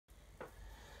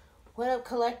What up,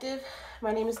 collective?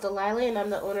 My name is Delilah, and I'm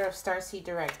the owner of Starseed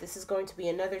Direct. This is going to be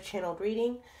another channeled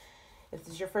reading. If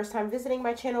this is your first time visiting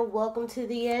my channel, welcome to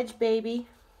the edge, baby.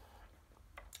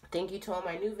 Thank you to all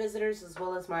my new visitors as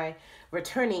well as my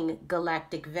returning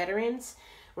galactic veterans.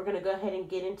 We're going to go ahead and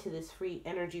get into this free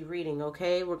energy reading,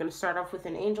 okay? We're going to start off with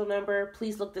an angel number.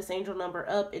 Please look this angel number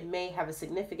up. It may have a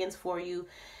significance for you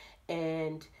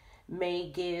and may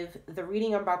give the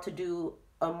reading I'm about to do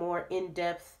a more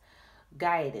in-depth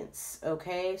guidance.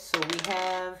 Okay, so we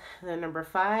have the number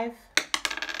 5,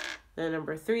 the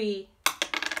number 3,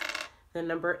 the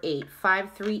number 8.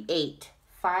 538.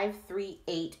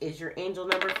 538 is your angel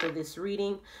number for this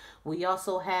reading. We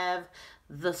also have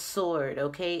the sword,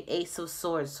 okay? Ace of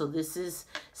Swords. So this is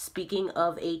speaking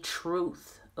of a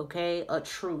truth, okay? A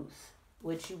truth,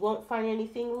 which you won't find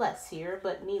anything less here,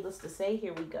 but needless to say,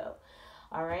 here we go.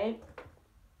 All right,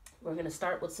 we're going to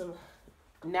start with some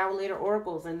now later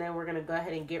oracles, and then we're going to go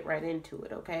ahead and get right into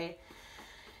it, okay?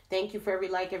 Thank you for every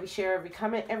like, every share, every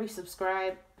comment, every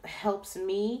subscribe. Helps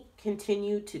me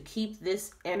continue to keep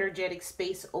this energetic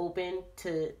space open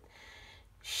to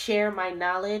share my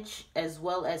knowledge as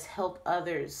well as help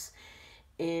others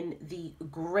in the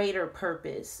greater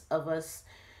purpose of us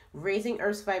raising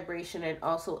Earth's vibration and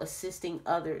also assisting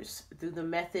others through the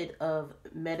method of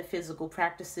metaphysical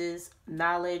practices,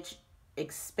 knowledge,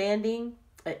 expanding,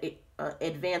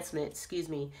 advancement,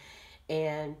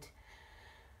 and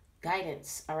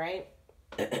guidance. All right.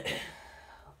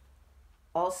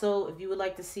 Also, if you would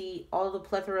like to see all the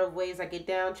plethora of ways I get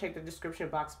down, check the description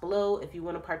box below. If you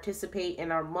want to participate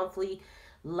in our monthly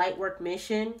Lightwork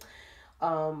mission,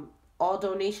 all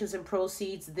donations and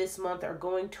proceeds this month are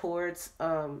going towards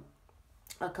a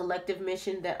collective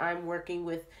mission that I'm working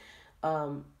with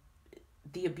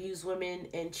the Abused Women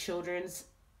and Children's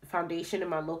Foundation in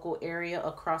my local area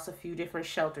across a few different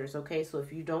shelters. Okay, so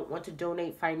if you don't want to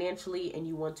donate financially and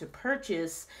you want to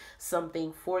purchase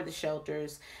something for the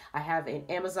shelters, I have an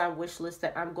Amazon wish list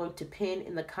that I'm going to pin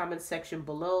in the comment section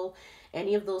below.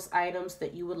 Any of those items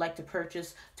that you would like to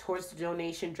purchase towards the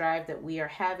donation drive that we are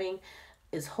having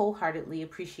is wholeheartedly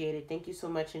appreciated. Thank you so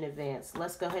much in advance.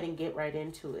 Let's go ahead and get right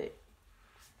into it.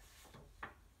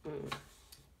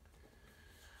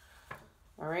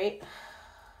 All right.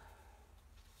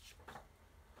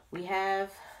 We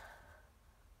have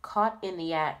caught in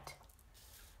the act.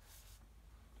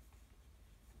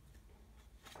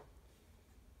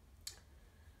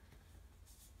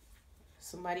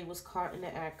 Somebody was caught in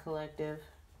the act, collective.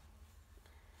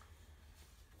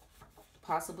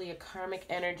 Possibly a karmic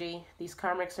energy. These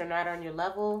karmics are not on your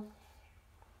level.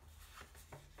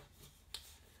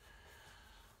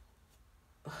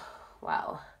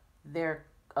 Wow. Their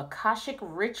Akashic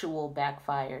ritual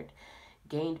backfired.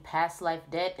 Gained past life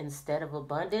debt instead of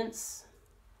abundance.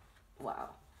 Wow.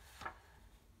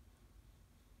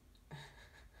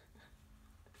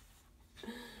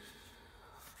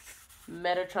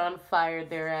 Metatron fired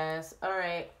their ass. All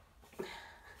right.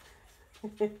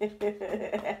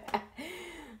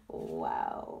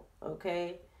 Wow.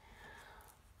 Okay.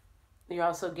 You're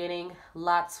also getting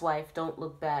Lot's wife. Don't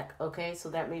look back. Okay. So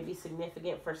that may be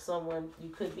significant for someone. You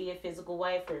could be a physical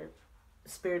wife, or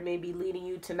Spirit may be leading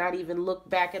you to not even look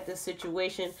back at this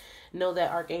situation. Know that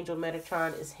Archangel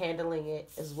Metatron is handling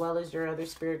it, as well as your other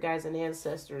spirit guides and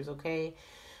ancestors, okay?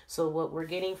 So what we're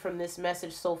getting from this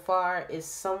message so far is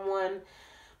someone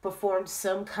performed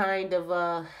some kind of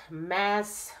a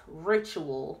mass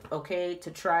ritual, okay, to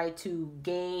try to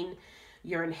gain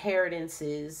your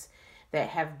inheritances that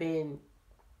have been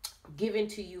given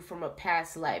to you from a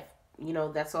past life. You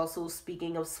know, that's also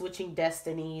speaking of switching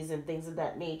destinies and things of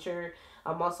that nature.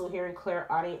 I'm also hearing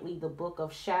clairaudiently the Book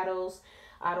of Shadows.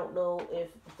 I don't know if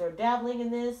they're dabbling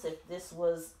in this, if this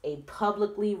was a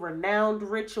publicly renowned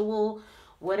ritual.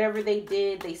 Whatever they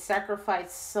did, they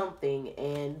sacrificed something,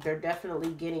 and they're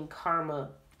definitely getting karma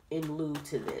in lieu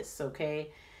to this, okay?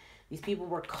 These people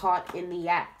were caught in the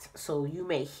act. So you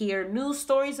may hear news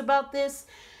stories about this.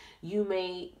 You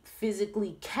may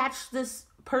physically catch this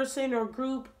person or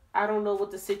group. I don't know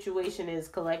what the situation is,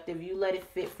 collective. You let it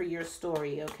fit for your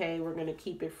story, okay? We're going to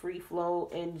keep it free flow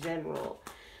in general.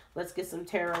 Let's get some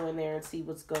tarot in there and see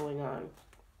what's going on.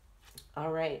 All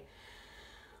right.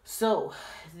 So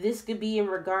this could be in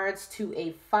regards to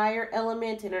a fire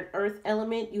element and an earth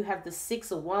element. You have the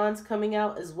 6 of Wands coming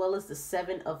out, as well as the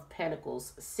 7 of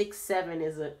Pentacles. 6, 7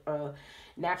 is a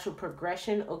natural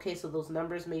progression. Okay, so those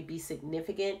numbers may be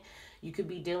significant. You could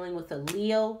be dealing with a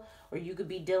Leo, or you could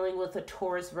be dealing with a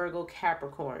Taurus, Virgo,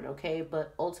 Capricorn, okay?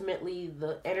 But ultimately,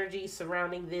 the energy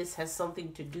surrounding this has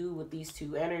something to do with these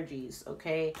two energies,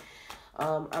 okay?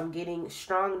 I'm getting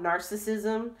strong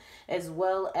narcissism, as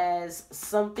well as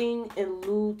something in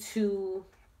lieu to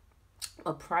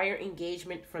a prior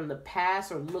engagement from the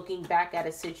past, or looking back at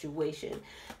a situation.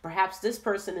 Perhaps this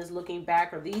person is looking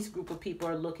back, or these group of people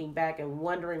are looking back and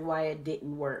wondering why it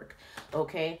didn't work.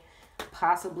 Okay?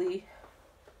 Possibly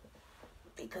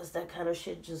because that kind of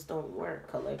shit just don't work,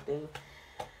 collective.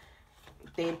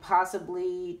 They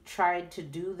possibly tried to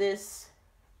do this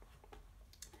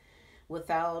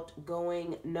without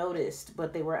going noticed,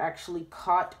 but they were actually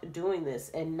caught doing this,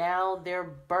 and now they're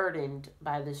burdened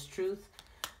by this truth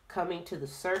coming to the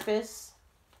surface.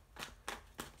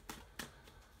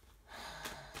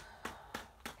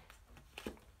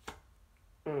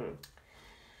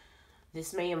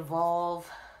 This may involve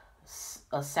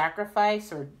a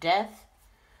sacrifice or death,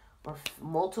 or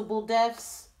multiple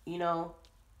deaths. You know,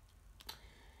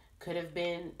 could have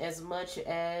been as much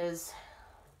as,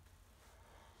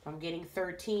 I'm getting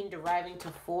 13 deriving to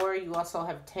 4. You also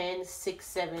have 10, 6,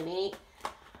 7, 8.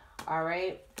 All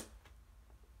right.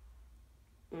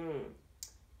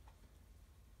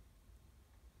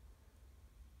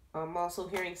 I'm also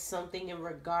hearing something in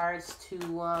regards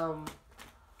to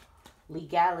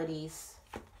legalities.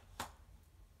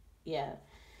 Yeah.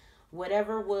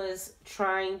 Whatever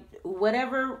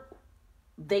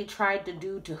they tried to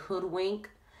do to hoodwink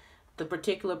the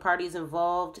particular parties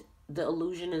involved, the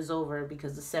illusion is over,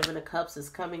 because the 7 of Cups is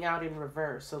coming out in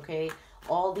reverse, okay?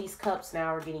 All these cups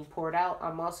now are getting poured out.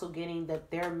 I'm also getting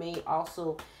that there may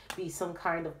also be some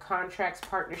kind of contracts,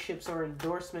 partnerships, or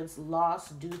endorsements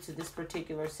lost due to this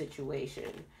particular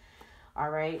situation. All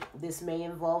right? This may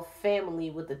involve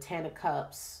family with the 10 of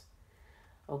Cups,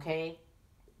 okay?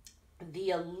 The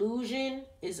illusion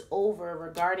is over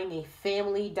regarding a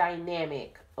family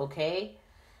dynamic, okay?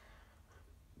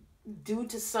 Due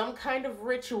to some kind of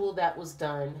ritual that was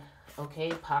done,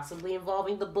 okay? Possibly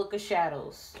involving the Book of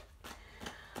Shadows.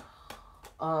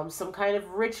 Some kind of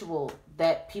ritual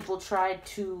that people tried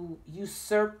to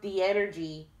usurp the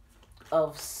energy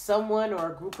of someone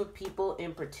or a group of people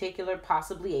in particular,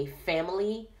 possibly a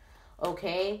family,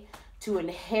 okay? To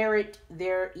inherit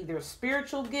their either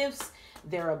spiritual gifts,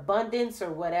 their abundance,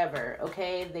 or whatever,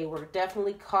 okay? They were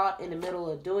definitely caught in the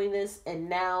middle of doing this, and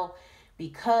now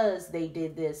because they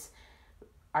did this,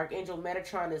 Archangel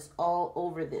Metatron is all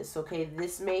over this, okay?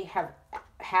 This may have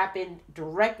happened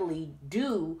directly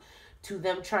due to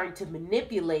them trying to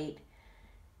manipulate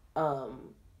an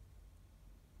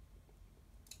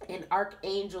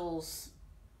archangel's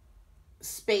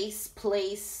space,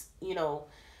 place. You know,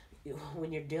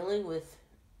 when you're dealing with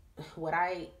what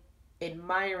I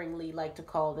admiringly like to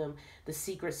call them the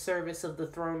secret service of the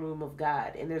throne room of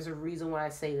God. And there's a reason why I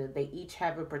say that. They each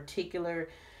have a particular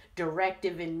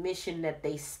directive and mission that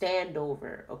they stand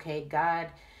over, okay? God,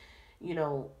 you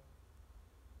know,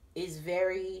 is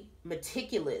very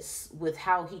meticulous with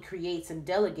how he creates and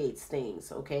delegates things,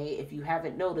 okay? If you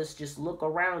haven't noticed, just look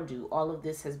around you. All of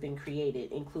this has been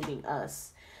created, including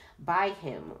us, by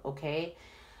him, okay?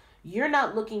 You're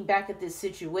not looking back at this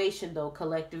situation, though,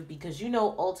 collective, because you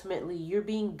know ultimately you're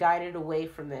being guided away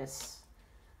from this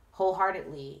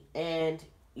wholeheartedly. And,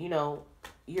 you know,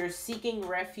 you're seeking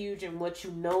refuge in what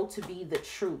you know to be the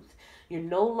truth. You're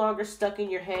no longer stuck in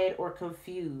your head or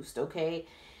confused, okay?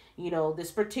 You know,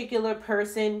 this particular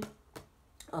person,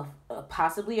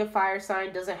 possibly a fire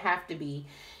sign, doesn't have to be,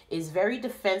 is very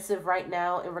defensive right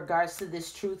now in regards to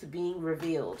this truth being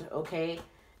revealed, okay?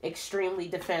 Extremely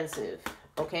defensive,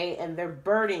 okay? And they're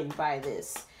burdened by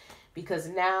this because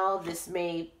now this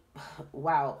may,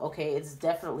 wow, okay, it's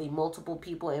definitely multiple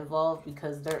people involved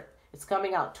because it's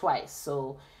coming out twice.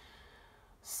 So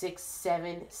 6,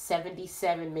 7,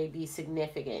 77 may be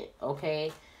significant,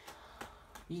 okay?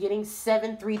 You're getting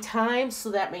 7 3 times, so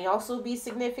that may also be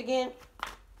significant.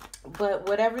 But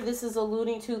whatever this is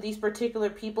alluding to, these particular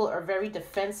people are very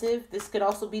defensive. This could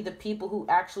also be the people who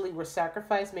actually were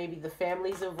sacrificed, maybe the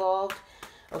families involved,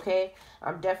 okay?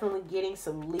 I'm definitely getting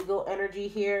some legal energy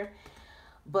here.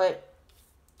 But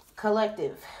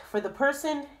collective, for the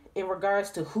person in regards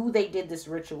to who they did this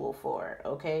ritual for,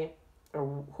 okay?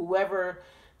 Or whoever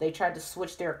they tried to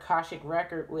switch their Akashic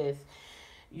record with,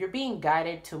 you're being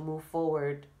guided to move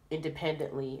forward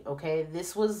independently, okay?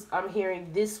 I'm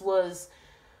hearing this was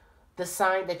the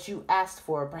sign that you asked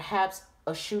for. Perhaps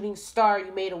a shooting star,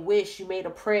 you made a wish, you made a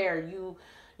prayer, you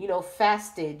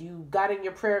fasted, you got in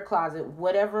your prayer closet,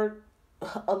 whatever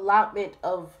allotment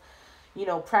of,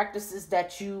 practices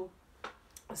that you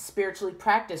spiritually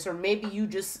practice. Or maybe you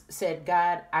just said,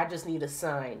 God, I just need a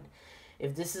sign.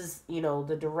 If this is,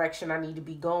 the direction I need to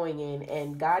be going in,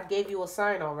 and God gave you a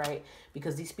sign, all right,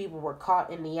 because these people were caught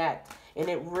in the act, and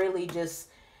it really just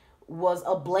was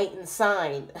a blatant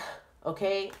sign.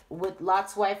 Okay, with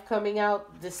Lot's wife coming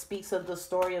out, this speaks of the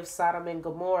story of Sodom and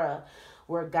Gomorrah,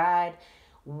 where God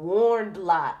warned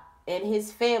Lot and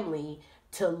his family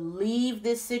to leave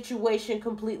this situation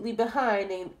completely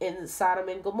behind in Sodom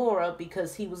and Gomorrah,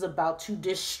 because he was about to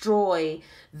destroy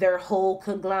their whole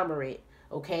conglomerate.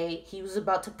 Okay, he was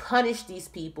about to punish these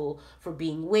people for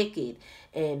being wicked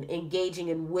and engaging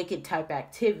in wicked type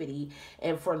activity,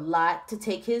 and for Lot to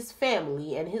take his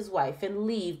family and his wife and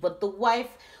leave. But the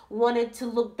wife wanted to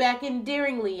look back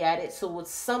endearingly at it. So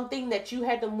it's something that you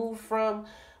had to move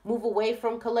away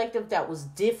from, collective, that was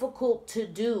difficult to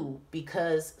do,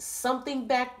 because something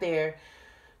back there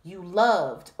you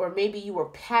loved, or maybe you were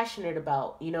passionate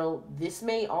about. You know, this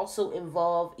may also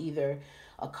involve either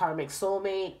a karmic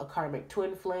soulmate, a karmic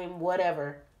twin flame,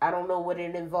 whatever. I don't know what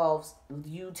it involves.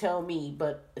 You tell me.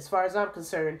 But as far as I'm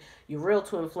concerned, your real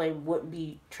twin flame wouldn't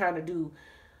be trying to do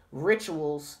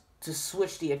rituals to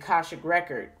switch the Akashic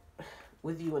record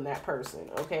with you and that person.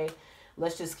 Okay?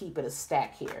 Let's just keep it a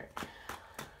stack here.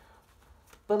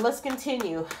 But let's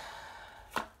continue.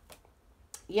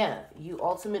 Yeah, you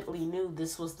ultimately knew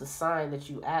this was the sign that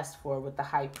you asked for with the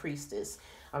high priestess.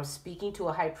 I'm speaking to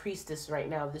a high priestess right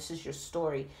now. This is your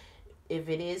story. If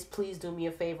it is, please do me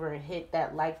a favor and hit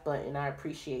that like button. I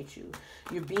appreciate you.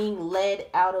 You're being led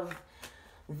out of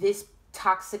this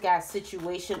toxic ass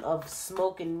situation of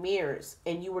smoke and mirrors,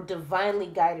 and you were divinely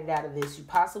guided out of this. You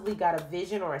possibly got a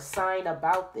vision or a sign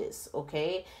about this,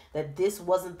 okay? That this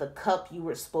wasn't the cup you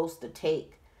were supposed to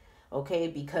take, okay?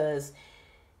 Because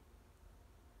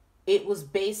it was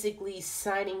basically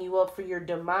signing you up for your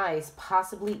demise,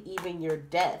 possibly even your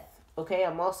death. Okay,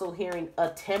 I'm also hearing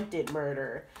attempted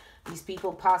murder. These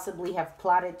people possibly have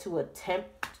plotted to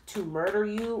attempt to murder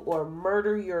you, or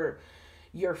murder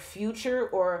your future,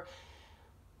 or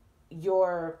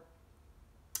your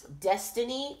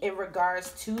destiny in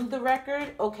regards to the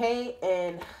record, okay?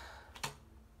 And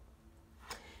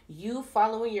you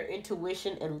following your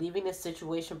intuition and leaving this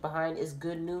situation behind is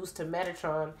good news to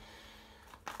Metatron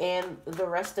and the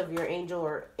rest of your angel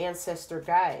or ancestor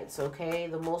guides, okay?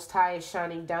 The Most High is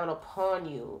shining down upon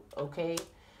you, okay?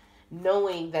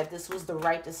 Knowing that this was the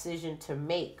right decision to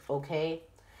make, okay?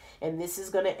 And this is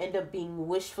going to end up being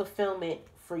wish fulfillment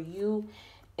for you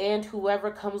and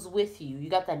whoever comes with you. You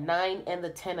got the 9 and the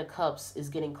 10 of Cups is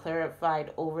getting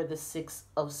clarified over the 6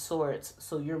 of Swords.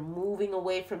 So you're moving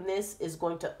away from this is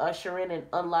going to usher in and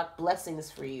unlock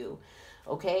blessings for you,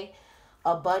 okay?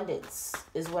 Abundance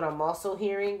is what I'm also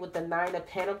hearing with the 9 of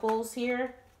Pentacles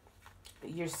here.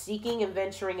 You're seeking and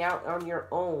venturing out on your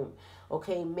own,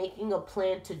 okay? Making a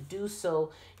plan to do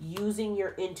so using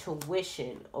your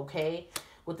intuition, okay?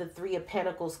 With the 3 of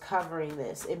Pentacles covering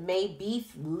this. It may be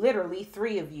literally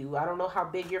 3 of you. I don't know how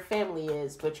big your family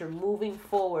is, but you're moving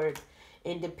forward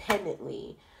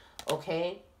independently,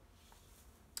 okay?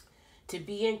 To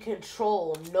be in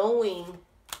control, knowing...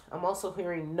 I'm also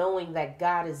hearing knowing that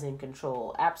God is in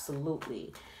control.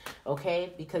 Absolutely.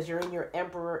 Okay? Because you're in your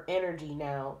Emperor energy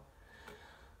now.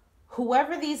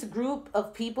 Whoever these group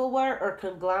of people were, or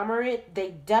conglomerate,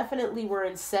 they definitely were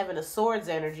in 7 of Swords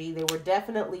energy. They were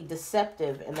definitely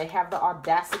deceptive, and they have the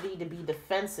audacity to be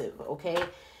defensive. Okay?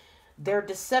 Their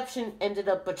deception ended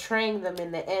up betraying them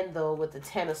in the end, though, with the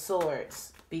 10 of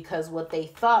Swords. Because what they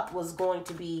thought was going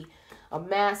to be a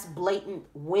mass blatant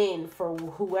win for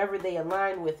whoever they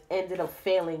align with ended up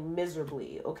failing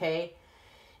miserably, okay?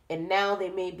 And now they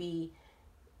may be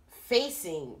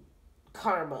facing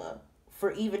karma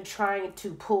for even trying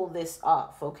to pull this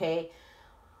off, okay?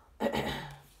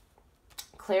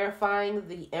 Clarifying,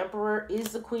 the Emperor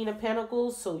is the Queen of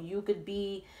Pentacles, so you could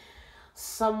be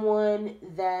someone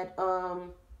that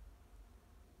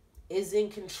is in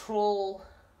control.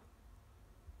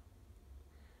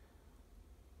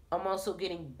 I'm also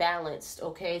getting balanced,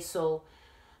 okay? So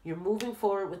you're moving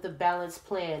forward with a balanced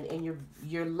plan, and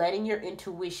you're letting your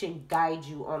intuition guide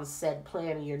you on said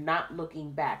plan, and you're not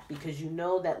looking back, because you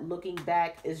know that looking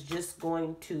back is just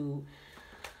going to,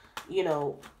 you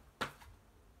know,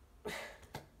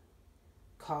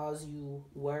 cause you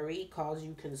worry, cause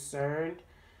you concern,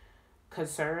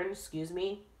 excuse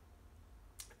me.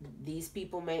 These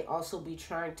people may also be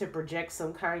trying to project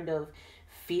some kind of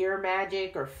fear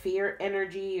magic or fear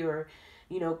energy, or,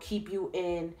 you know, keep you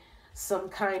in some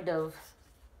kind of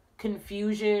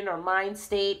confusion or mind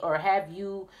state, or have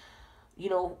you, you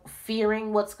know,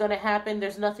 fearing what's going to happen.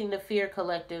 There's nothing to fear,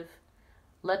 collective.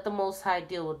 Let the Most High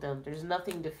deal with them. There's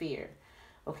nothing to fear.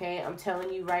 Okay, I'm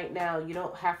telling you right now, you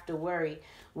don't have to worry.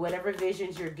 Whatever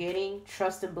visions you're getting,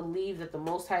 trust and believe that the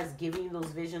Most High is giving you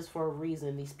those visions for a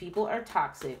reason. These people are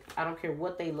toxic. I don't care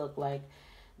what they look like.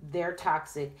 they're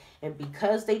toxic. And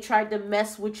because they tried to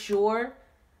mess with your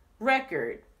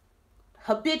record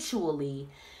habitually,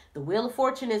 the Wheel of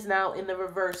Fortune is now in the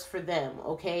reverse for them,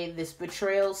 okay? This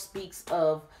betrayal speaks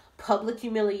of public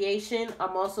humiliation.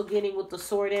 I'm also getting with the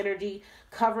sword energy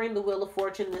covering the Wheel of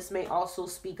Fortune. This may also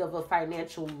speak of a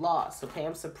financial loss, okay?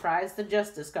 I'm surprised the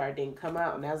Justice card didn't come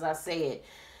out. And as I say it,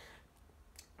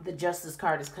 the Justice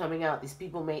card is coming out. These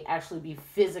people may actually be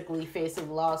physically facing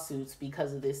lawsuits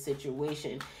because of this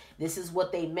situation. This is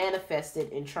what they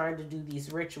manifested in trying to do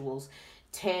these rituals.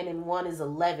 10 and 1 is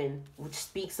 11, which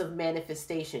speaks of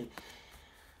manifestation.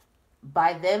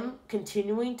 By them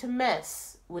continuing to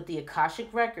mess with the Akashic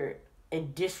record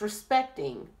and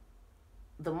disrespecting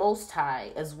the Most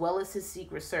High as well as his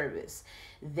secret service,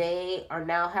 they are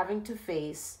now having to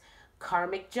face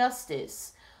karmic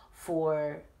justice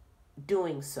for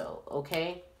doing so,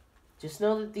 okay? Just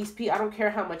know that these people, I don't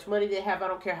care how much money they have, I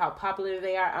don't care how popular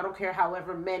they are, I don't care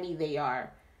however many they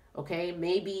are, okay?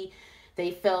 Maybe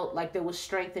they felt like there was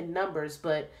strength in numbers,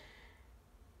 but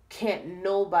can't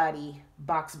nobody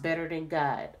box better than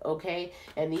God, okay?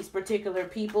 And these particular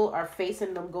people are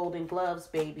facing them golden gloves,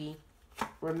 baby.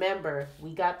 Remember,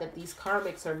 we got that these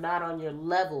karmics are not on your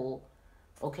level,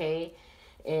 okay?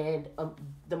 And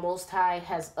the Most High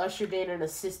has ushered in and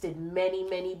assisted many,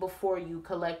 many before you,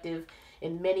 collective,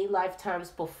 in many lifetimes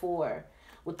before.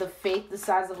 With the faith the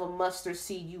size of a mustard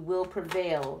seed, you will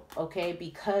prevail, okay?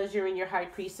 Because you're in your high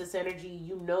priestess energy,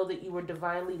 you know that you were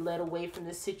divinely led away from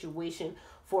this situation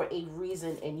for a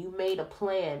reason, and you made a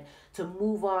plan to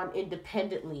move on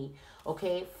independently,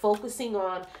 okay? Focusing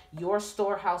on your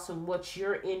storehouse and what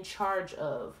you're in charge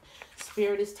of.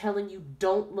 Spirit is telling you,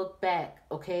 don't look back,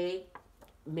 okay?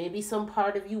 Maybe some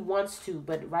part of you wants to,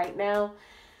 but right now,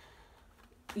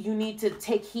 you need to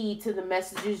take heed to the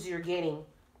messages you're getting.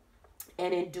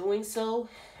 And in doing so,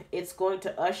 it's going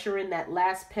to usher in that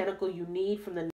last pinnacle you need from the